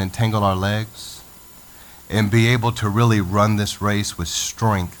been trying to entangle our legs and be able to really run this race with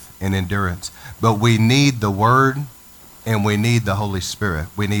strength and endurance. But we need the Word and we need the Holy Spirit.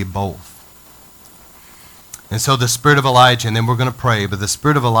 We need both. And so the spirit of Elijah, and then we're going to pray, but the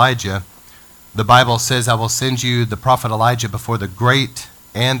spirit of Elijah, the Bible says, I will send you the prophet Elijah before the great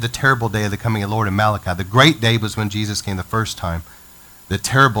and the terrible day of the coming of the Lord in Malachi. The great day was when Jesus came the first time. The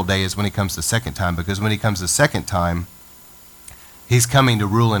terrible day is when he comes the second time, because when he comes the second time, he's coming to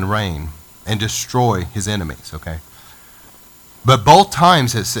rule and reign and destroy his enemies, okay? But both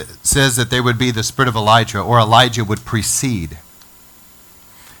times it says that there would be the spirit of Elijah, or Elijah would precede.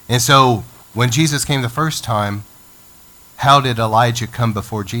 And so when Jesus came the first time, how did Elijah come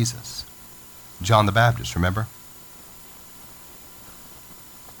before Jesus? John the Baptist, remember?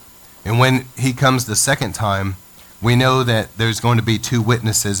 And when he comes the second time, we know that there's going to be 2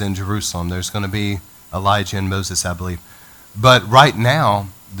 witnesses in Jerusalem. There's going to be Elijah and Moses, I believe. But right now,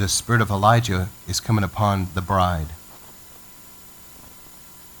 the spirit of Elijah is coming upon the bride.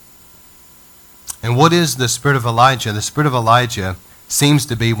 And what is the spirit of Elijah? The spirit of Elijah seems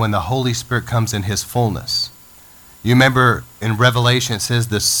to be when the Holy Spirit comes in his fullness. You remember in Revelation it says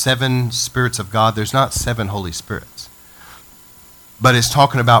the 7 spirits of God. There's not 7 Holy Spirits. But it's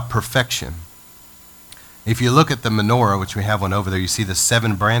talking about perfection. If you look at the menorah, which we have one over there, you see the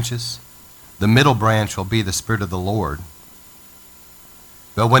 7 branches. The middle branch will be the Spirit of the Lord.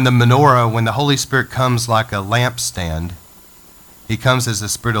 But when the menorah, when the Holy Spirit comes like a lampstand, he comes as the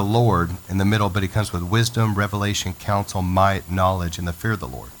Spirit of the Lord in the middle, but he comes with wisdom, revelation, counsel, might, knowledge, and the fear of the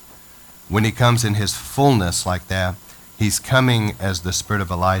Lord. When he comes in his fullness like that, he's coming as the Spirit of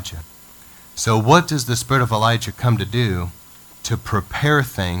Elijah. So what does the Spirit of Elijah come to do? To prepare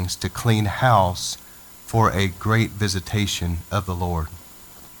things, to clean house for a great visitation of the Lord.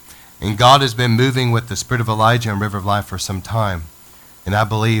 And God has been moving with the Spirit of Elijah and River of Life for some time. And I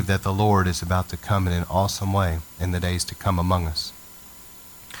believe that the Lord is about to come in an awesome way in the days to come among us.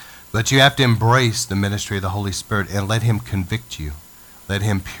 But you have to embrace the ministry of the Holy Spirit and let him convict you. Let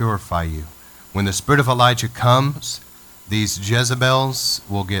him purify you. When the spirit of Elijah comes, these Jezebels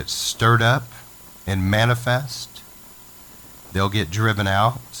will get stirred up and manifest. They'll get driven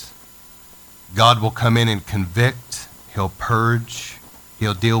out. God will come in and convict. He'll purge.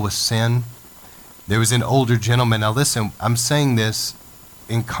 He'll deal with sin. There was an older gentleman. Now listen, I'm saying this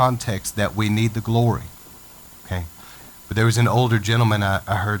in context that we need the glory. Okay? But there was an older gentleman I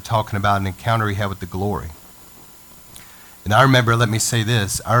heard talking about an encounter he had with the glory. And I remember, let me say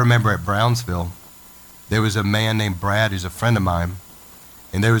this, I remember at Brownsville, there was a man named Brad who's a friend of mine.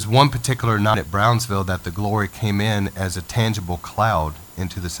 And there was one particular night at Brownsville that the glory came in as a tangible cloud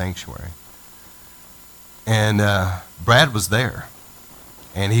into the sanctuary. And Brad was there.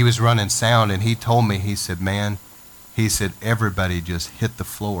 And he was running sound, and he told me, he said, man, he said, everybody just hit the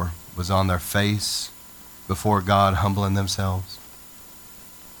floor, was on their face before God, humbling themselves.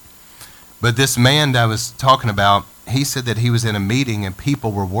 But this man that I was talking about, he said that he was in a meeting and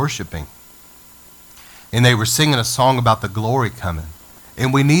people were worshiping. And they were singing a song about the glory coming.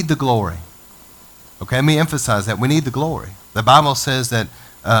 And we need the glory. Okay, let me emphasize that. We need the glory. The Bible says that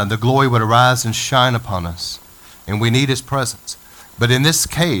the glory would arise and shine upon us. And we need his presence. But in this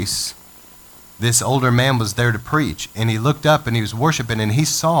case, this older man was there to preach. And he looked up and he was worshiping and he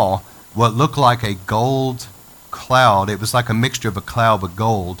saw what looked like a gold cloud. It was like a mixture of a cloud with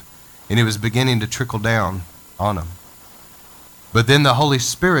gold, and it was beginning to trickle down on him. But then the Holy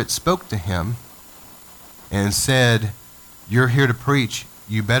Spirit spoke to him and said, you're here to preach.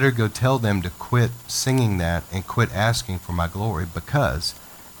 You better go tell them to quit singing that and quit asking for my glory, because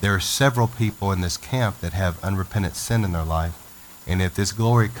there are several people in this camp that have unrepentant sin in their life, and if this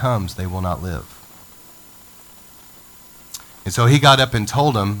glory comes, they will not live. And so he got up and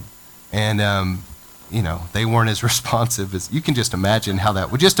told them, and they weren't as responsive as, you can just imagine how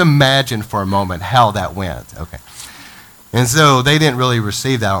that, just imagine for a moment how that went, okay. And so they didn't really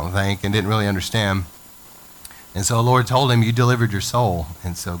receive that, I don't think, and didn't really understand. And so the Lord told him, you delivered your soul,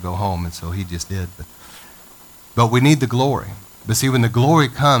 and so go home. And so he just did. But we need the glory. But see, when the glory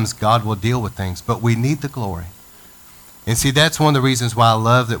comes, God will deal with things. But we need the glory. And see, that's one of the reasons why I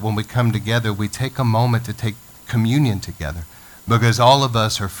love that when we come together, we take a moment to take communion together. Because all of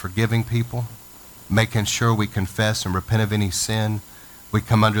us are forgiving people, making sure we confess and repent of any sin. We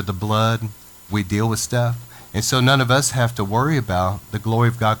come under the blood. We deal with stuff. And so none of us have to worry about the glory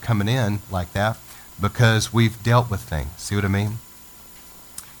of God coming in like that, because we've dealt with things. See what I mean?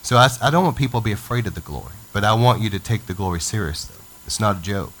 So I don't want people to be afraid of the glory, but I want you to take the glory seriously. It's not a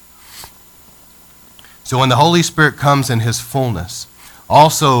joke. So when the Holy Spirit comes in his fullness,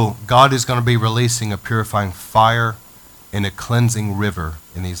 also God is going to be releasing a purifying fire and a cleansing river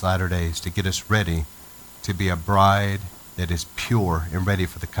in these latter days to get us ready to be a bride that is pure and ready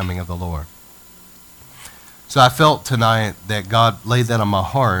for the coming of the Lord. So I felt tonight that God laid that on my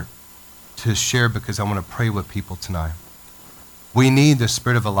heart to share, because I want to pray with people tonight. We need the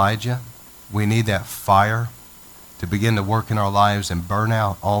spirit of Elijah. We need that fire to begin to work in our lives and burn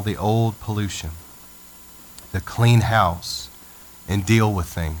out all the old pollution, the clean house, and deal with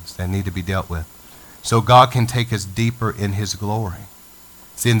things that need to be dealt with, so God can take us deeper in his glory.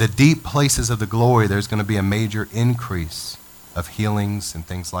 See, in the deep places of the glory, there's going to be a major increase of healings and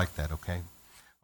things like that, okay?